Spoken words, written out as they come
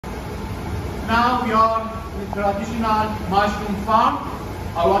now we are in the traditional mushroom farm.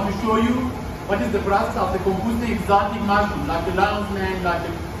 I want to show you what is the process of the composting exotic mushroom, like the lion's mane, like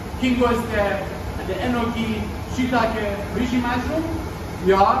the king oyster, and the enoki, shiitake, reishi mushroom.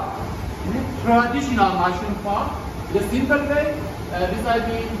 We are in a traditional mushroom farm. The simple way, this will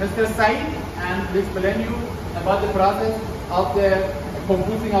be Mr. Said, and will explain you about the process of the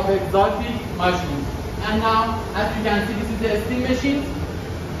composting of the exotic mushroom. And now, as you can see, this is the steam machine.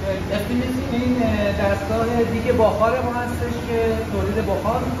 این دستگاه دیگه بخار ما هستش که تولید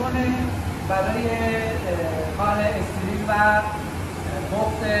بخار میکنه برای کار استریم و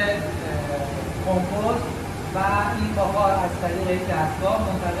مفت کمپوست و این بخار از طریق این دستگاه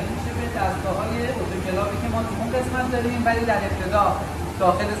منتقل میشه به دستگاه‌های اتوکلاوی که ما تو اون قسمت داریم، ولی در ابتدا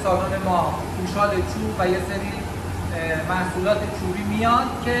داخل سالن ما پوشال چوب و یه سری محصولات چوبی میاد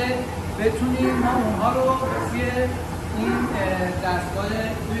که بتونیم ما اونها رو توی این دستگاه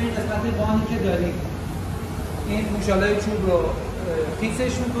توی قسمت وانی که داریم این پوشالای چوب رو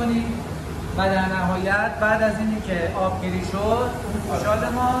خیسش میکنیم و در نهایت بعد از اینی که آبگیری شد اون پوشال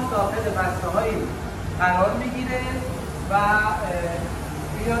ما داخل بسته‌هایی قرار میگیره و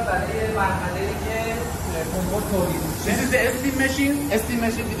بیاد برای مرحله‌ای که کمپوست تولید میشه. This is the steam machine. A steam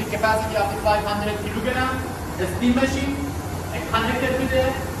machine with the capacity of 500 kilogram. The steam machine connected to the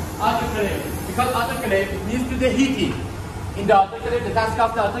autoclave. Because autoclave needs to the heating. In the autoclave, the task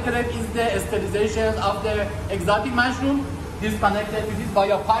of the autoclave is the sterilization of the exotic mushroom. This connected to this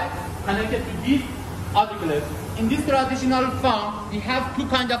biopipe, connected to this autoclave. In this traditional farm, we have two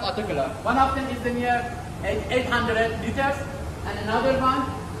kinds of autoclave. One of them is the near 800 liters, and another one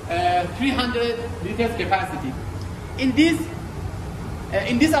 300 liters capacity. In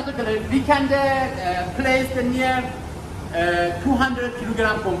this autoclave, we can place the near 200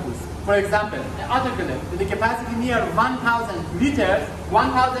 kilogram compost. For example, an autoclave with the capacity near 1,000 liters,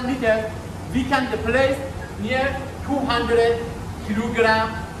 we can place near 200 kilogram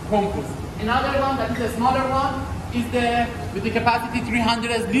compost. Another one, that is a smaller one, is with the capacity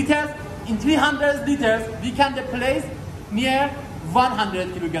 300 liters. In 300 liters, we can place near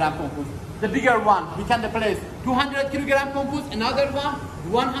 100 kilogram compost. The bigger one, we can place 200 kilogram compost. Another one,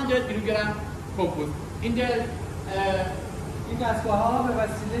 100 kilogram compost. In the این دستگاه‌ها به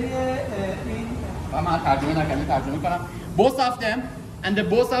وسیله این من ترجمه کنم. Both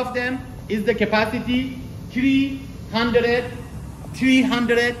of them is the capacity 300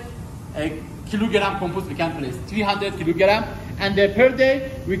 kilogram compost we can place. 300 kilogram, and per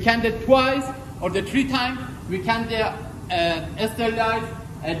day we can twice or the 3 times we can sterilize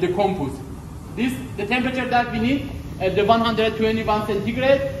the compost. This the temperature that we need, the 121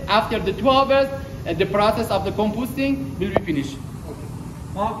 centigrade. After the 2 hours, the process of the composting will be finished.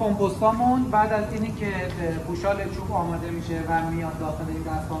 ما کمپوستامون بعد از اینی که پوشال چوب آماده میشه و میاد داخل این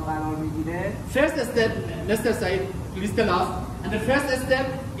دستگاه قرار میگیره. First step, Mr. Said, please tell us. And the first step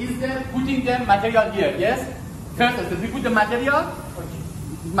is putting the material here. Yes. First step, we put the material.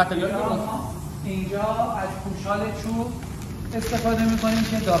 اینجا از پوشال چوب استفاده میکنیم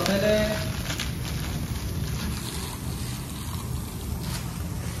که داخل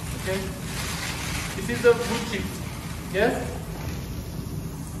Okay. This is the wood chip. Yes.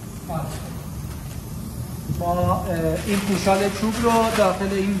 ما این پوشال چوب رو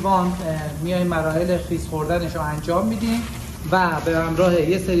داخل این وان میایم مراحل خیس خوردنش رو انجام میدیم و به همراه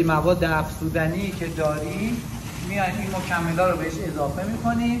یه سری مواد افزودنی که داریم میایم این مکمل‌ها رو بهش اضافه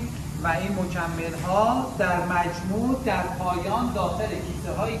میکنیم و این مکمل‌ها در مجموع در پایان داخل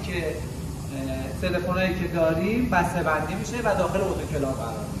کیسه هایی که تلفن‌هایی که داریم بسته بندی میشه و داخل اتوکلاو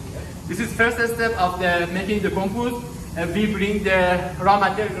قرار میگیره. This is first step of making the compost. We bring the raw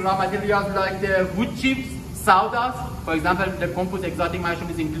materials like the wood chips, sawdust. For example, the compost exotic mushroom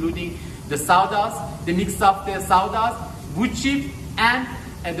is including the sawdust, the mix of the sawdust, wood chips, and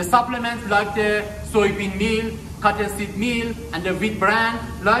the supplements like the soybean meal, cottonseed meal, and the wheat bran.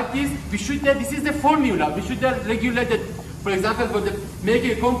 Like this, this is the formula. We should regulate it. For example, for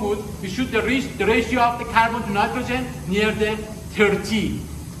making a compost, we should reach the ratio of the carbon to nitrogen near the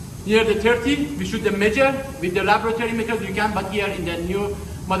 30. Near the 30, we should measure with the laboratory methods you can, but here in the new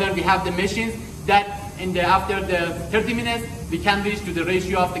model we have the machines that after the 30 minutes we can reach to the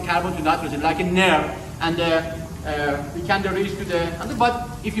ratio of the carbon to nitrogen, like a nerve, and we can reach to the. But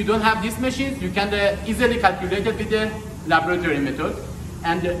if you don't have these machines, you can easily calculate it with the laboratory method.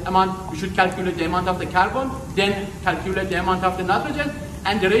 And the amount, we should calculate the amount of the carbon, then calculate the amount of the nitrogen,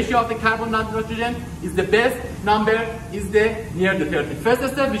 and the ratio of the carbon and nitrogen is the best number is near the 30. First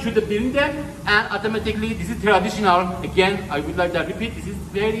step, we should bring them, and automatically, this is traditional. Again, I would like to repeat, this is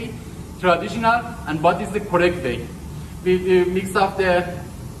very traditional, and what is the correct way? We mix up the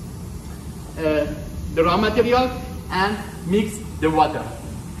the raw material and mix the water.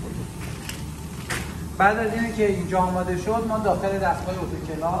 بعد از اینه که اینجا آماده شد ما داخل دستگاه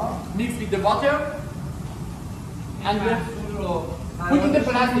اتوکلا Mix with the water and put in the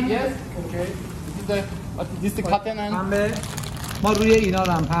plastic. Yes. Okay. This is the cotton and. پنبه ما روی اینا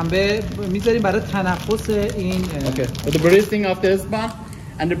رو هم پنبه میذاریم برای تنفس این. Okay. So the bracing of the sponge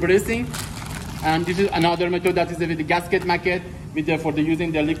and the bracing, and this is another method that is with the gasket method with the, for the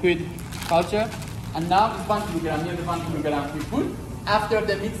using the liquid culture. And now it's 1 kilogram. Here the 1 kilogram we put. After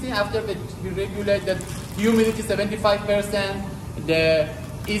the mixing, after we regulate the humidity 75%, the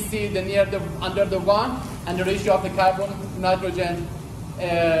EC the near the under the 1, and the ratio of the carbon nitrogen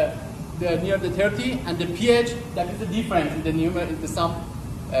the near the 30, and the pH, that is the difference in the numerator. The some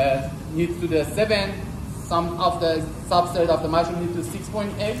needs to the 7, some of the substrate of the mushroom needs to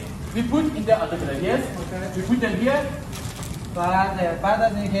 6.8. We put in the other place. Yes. Okay. We put them here. بعد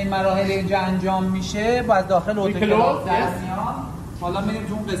از اینکه این مراحل اینجا انجام میشه باید داخل اتوکلا در میاد. حالا میریم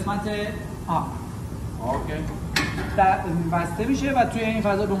تو اون قسمت بسته میشه و توی این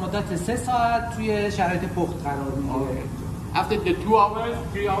فضا به مدت 3 ساعت توی شرایط پخت قرار میگیره. After the 2 hours,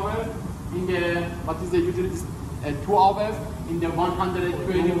 3 hours, in the what is the usually 2 hours in the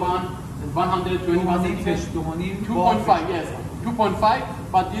 121 centimeters. 2.5, yes, 2.5.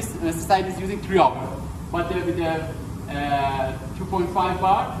 But this side is using 3 hours. But with the 2.5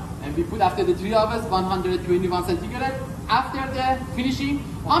 bar, and we put after the 3 hours 121 centigrade. After the finishing,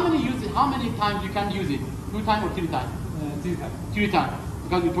 how many times you can use it? 2 times or 3 times? 3 times. 3 times.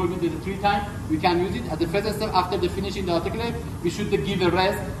 Because you told me that 3 times we can use it. At the first step, after the finishing the autoclave, we should give a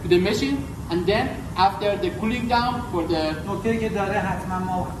rest to the machine, and then after the cooling down for the. نکته که داره حتما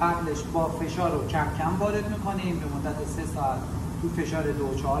ما قبلش با فشار رو کم کم وارد میکنیم به مدت 3 ساعت تو فشار 2-4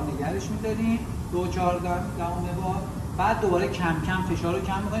 نگرش میداریم 2-4 دهم بار بعد دوباره کم کم فشار رو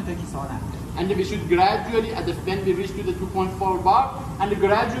کم میکنیم تا کیسه ها نمیره. And we should gradually, when we reach to the 2.4 bar, and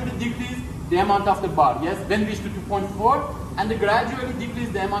gradually decrease the amount of the bar. Yes, when we reach to 2.4, and gradually decrease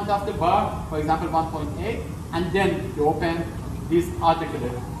the amount of the bar, for example 1.8, and then you open this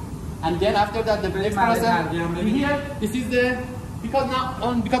autoclave. And then after that, the next process here, this is the,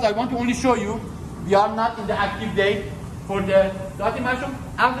 because I want to only show you, we are not in the active day for the starting mushroom.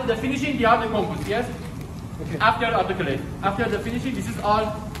 After the finishing, we are the compost. Yes. Okay. After autoclave, after the finishing, this is all.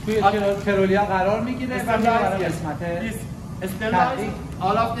 توی کرولیا قرار میگیره و برای قسمت sterilized,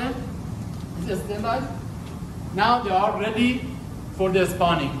 all of them is sterilized. Now they are ready for the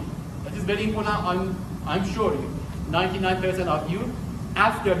spawning. That is very important. I'm sure 99% of you,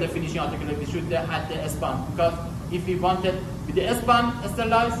 after the finishing autoclave, we should have the spawn, because if we wanted with the spawn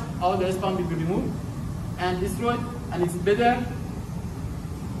sterilized, all the spawn will be removed and destroyed, and it's better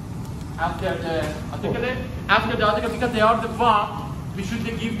after the autoclave. After the autoclave, because they are the warm, we should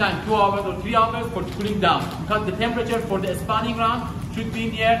give time 2 hours or 3 hours for cooling down, because the temperature for the spawning round should be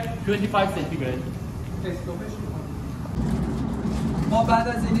near 25 centigrade. ما بعد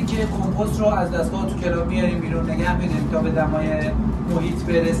از اینی که کمپوست رو از دستگاه اتوکلا میاریم بیرون نگه می‌داریم تا به دمای محیط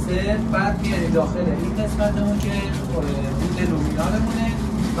برسه، بعد میاریم داخل این قسمتمون که بود لومینارمونه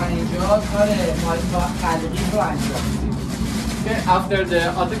و اینجا کار تلقیح رو انجام میدیم. After the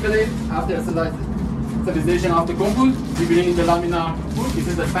autoclave, after sterilization of the compost, we bring in the laminar wood. This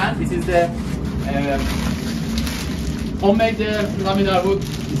is the fan. This is the homemade laminar wood.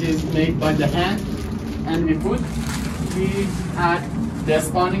 This is made by the hand, and we add the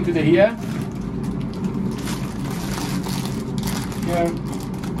spawning to the here.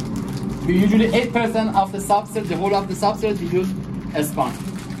 We usually 8% of the substrate, the whole of the substrate, we use a spawn.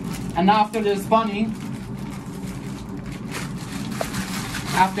 And now after the spawning,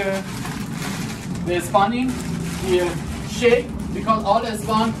 after the spawning, we shake, because all the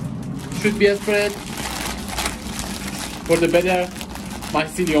spawn should be spread for the better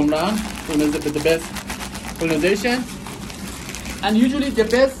mycelium run, for the best pollination. And usually the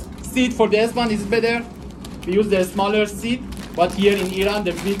best seed for the spawn is better. We use the smaller seed, but here in Iran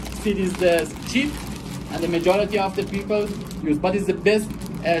the big seed is the cheap, and the majority of the people use. But it's the best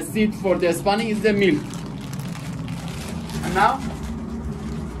seed for the spawning is the milk. And now,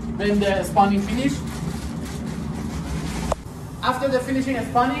 when the spawning finish, after the finishing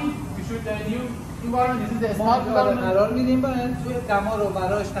spawning, we should new environment. This is the small environment. قرار میدیم باید توی دما رو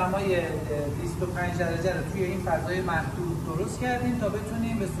براش دمای 25 درجه رو توی این فضای محدود درست کردیم تا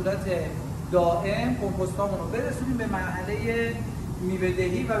بتونیم به صورت دائم کمپوستامون رو برسونیم به مرحله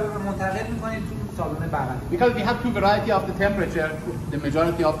میوه‌دهی و منتقل می‌کنیم تو سالن بغل. Because we have two variety of the temperature, the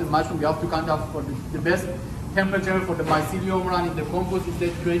majority of the mushroom we have to count out for the best temperature for the mycelium run in the compost is the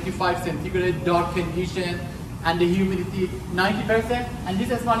 25 centigrade dark condition, and the humidity 90%. And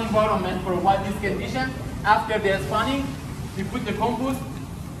this spawning environment provides this condition. After the spawning, we put the compost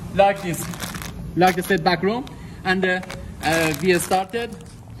like this, like the setback room, and we started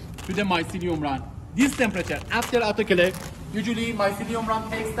to the mycelium run. This temperature after autoclave, usually mycelium run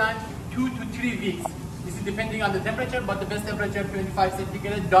takes time 2 to 3 weeks. This is depending on the temperature, but the best temperature 25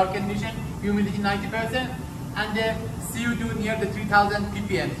 centigrade, dark condition, humidity 90%, and the CO2 near the 3000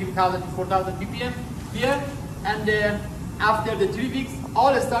 ppm, 3000 to 4000 ppm here. And after the 3 weeks,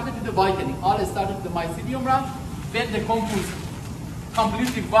 all started to the whitening, all started to the mycelium run. When the compost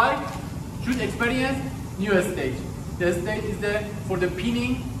completely white, should experience new stage. The stage is for the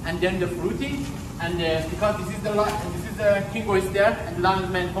pinning and then the fruiting. And because this is the king oyster and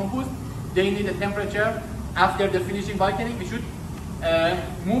lion's mane compost, they need a temperature. After the finishing whitening, we should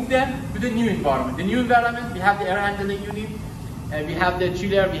move them to the new environment. The new environment, we have the air handling unit, we have the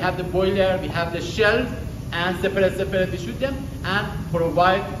chiller, we have the boiler, we have the shells, and separate we shoot them and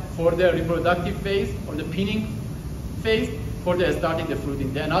provide for the reproductive phase or the pinning phase for the starting the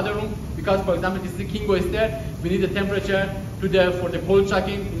fruiting. Then another room, because for example this is the king oyster, we need the temperature for the cold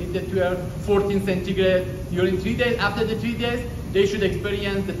shocking, we need it to 14 centigrade during 3 days. After the 3 days, they should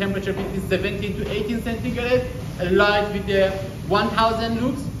experience the temperature between 17 to 18 centigrade, light with the 1000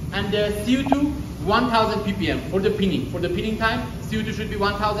 lux, and the CO2 1000 ppm for the pinning. For the pinning time, CO2 should be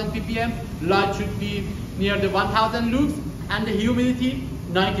 1000 ppm, light should be near the 1000 lux, and the humidity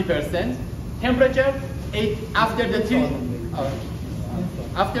 90%. Temperature after the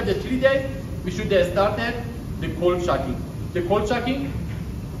 3 days, we should started the cold shocking. The cold shocking,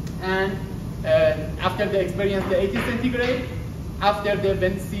 and after they experience the 80 centigrade, after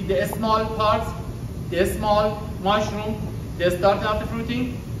they see the small parts, the small mushroom, they start after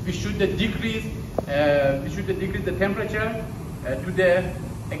fruiting, we should decrease the temperature to the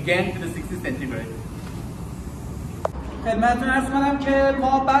 60 centigrade. خدمتتون عرض کنم که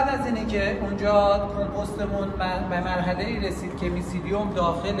ما بعد از اینی که اونجا کمپوستمون به مرحله‌ای رسید که میسیلیوم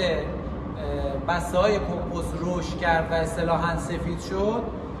داخل بسته‌های کمپوست رشد کرد و اصطلاحاً سفید شد،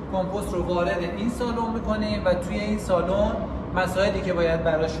 کمپوست رو وارد این سالن می‌کنیم و توی این سالن مسائلی که باید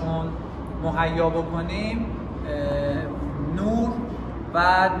براشون مهیا بکنیم، نور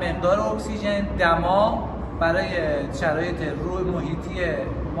و مقدار اکسیژن، دما برای شرایط روی محیطی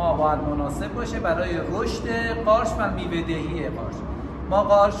ما باید مناسب باشه برای رشد قارچ و میوه‌دهی قارچ. ما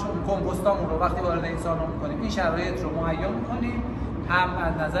قارچ کمپوستامون رو وقتی وارد این سالن می‌کنیم این شرایط رو مهیا می‌کنیم، هم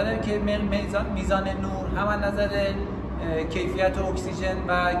از نظر که میزان نور، هم از نظر کیفیت اکسیژن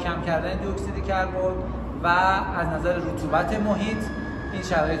و کم کردن دی اکسید کربن و از نظر رطوبت محیط این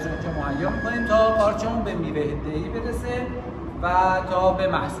شرایط رو که مهیا می‌کنیم تا قارچمون به میوه‌دهی برسه و تا به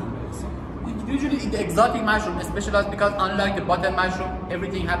محصول برسه. Usually in the exotic mushroom, especially because unlike the button mushroom,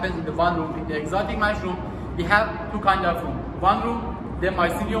 everything happens in the one room. In the exotic mushroom, we have two kinds of room. One room, the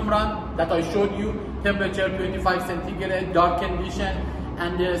mycelium run that I showed you, temperature 25 centigrade, dark condition,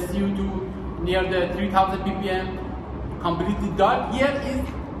 and the CO2 near the 3000 ppm, completely dark. Here is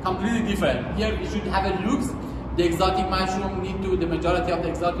completely different. Here we should have a lux. The exotic mushroom the majority of the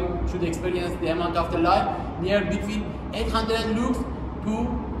exotic should experience the amount of the light near between 800 lux to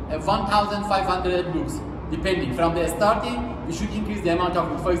 1500 lux, depending. From the starting, we should increase the amount of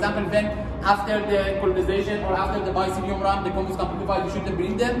lux. For example, when after the colonization or after the mycelium run, the compost completely white, we should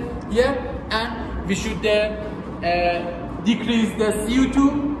bring them here, and we should decrease the CO2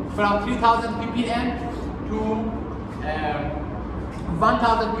 from 3000 ppm to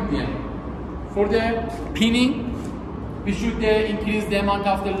 1000 ppm. For the pinning, we should increase the amount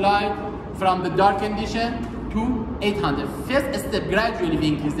of the light from the dark condition to 800. First step, gradually we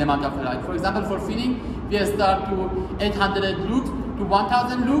increase the amount of the light. For example, for pinning, we start to 800 lux to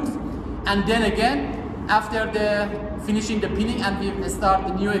 1000 lux, and then again, after finishing the pinning and we start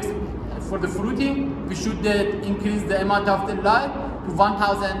the new for the fruiting, we should increase the amount of the light to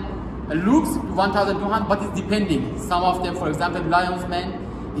 1000 lux to 1200, but it's depending. Some of them, for example, lion's mane,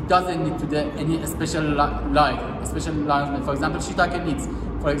 it doesn't need any special light, especially lion's mane. For example, shiitake needs.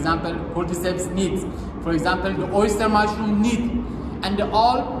 For example, cordyceps needs. For example, the oyster mushroom need, and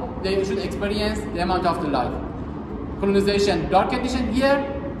all they should experience the amount of the light. Colonization, dark condition here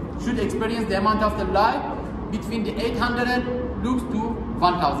should experience the amount of the light between the 800 lux to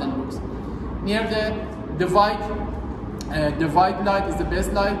 1000 lux. Near the white light is the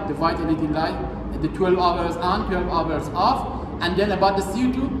best light, the white LED light, the 12 hours on, 12 hours off. And then about the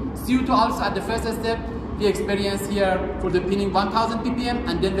CO2 also at the first step, we experience here for the pinning 1000 ppm,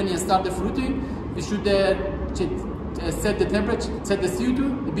 and then when you start the fruiting, we should set the temperature, set the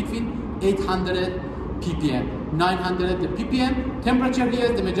CO2 between 800 ppm, 900 ppm. Temperature here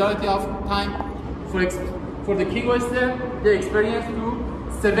is the majority of time. For the king oyster, they experience to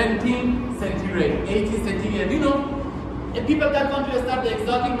 17 centigrade, 18 centigrade. You know, if people that want to start the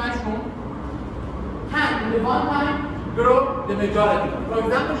exotic mushroom, can in the one time grow the majority. For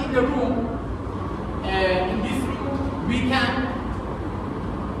example, in the room, in this room, we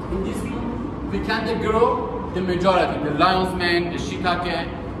can grow the majority, the lion's mane, the shiitake.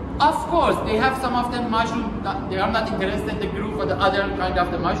 Of course, they have some of them mushroom that they are not interested to grow for the other kind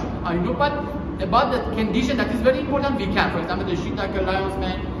of the mushroom. I know, but about the condition that is very important, we can. For example, the shiitake, lion's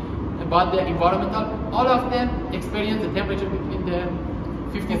mane, about the environmental, all of them experience the temperature between the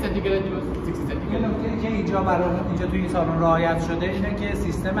 50 centigrade to 60 centigrade. یه نکته که اینجا توی این سالن رعایت شده اینه که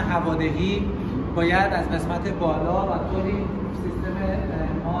سیستم هوادهی باید از قسمت بالا و طوری سیستم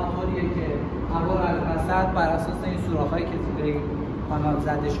ما طوریه که هوا رو از وسط بر اساس این سوراخ‌هایی که توی کانال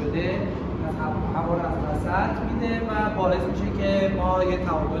زده شده هوا رو از وسط میده و باعث میشه که ما یه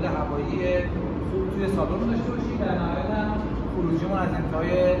تعادل هوایی خوب توی سالن داشته باشیم و در نهایت هم خروجیمون از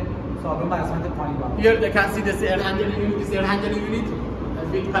انتهای سالن بر قسمت پایین باشه. Here they can see this air handling unit. This air handling unit has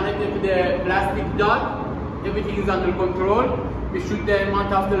been connected to the plastic dot. Everything is under control. We shoot the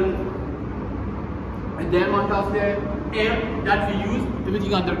amount of the air that we use.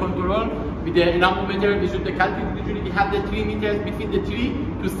 Everything under control. With the anemometer, we shoot the calculator. Usually we have the 3 meters, between the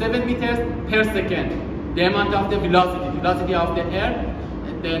 3 to 7 meters per second. The amount of the velocity of the air,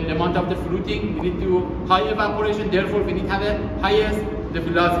 and then the amount of the fluting. We need to high evaporation. Therefore, we need to have the highest the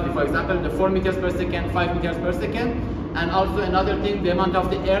velocity. For example, the 4 meters per second, 5 meters per second. And also another thing, the amount of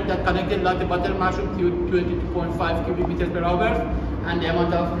the air that connected like the butter mushroom to 22.5 cubic meters per hour, and the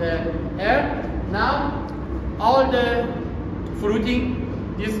amount of the air. Now, all the fruiting,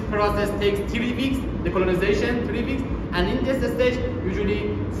 this process takes 3 weeks, the colonization 3 weeks, and in this stage,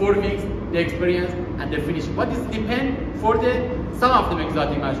 usually 4 weeks, the experience and the finish. But this depends for some of the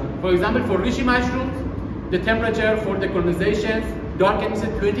exotic mushrooms. For example, for reishi mushrooms, the temperature for the colonizations darken is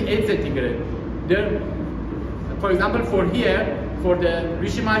 28 centigrade. There, for example, for here, for the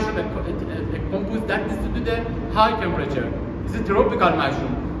reishi mushroom, the compost that is to the high temperature. This is a tropical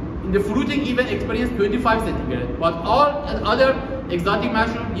mushroom. In the fruiting, even experience 25 centigrade. But all other exotic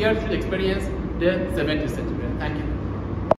mushroom here should experience the 70 centigrade. Thank you.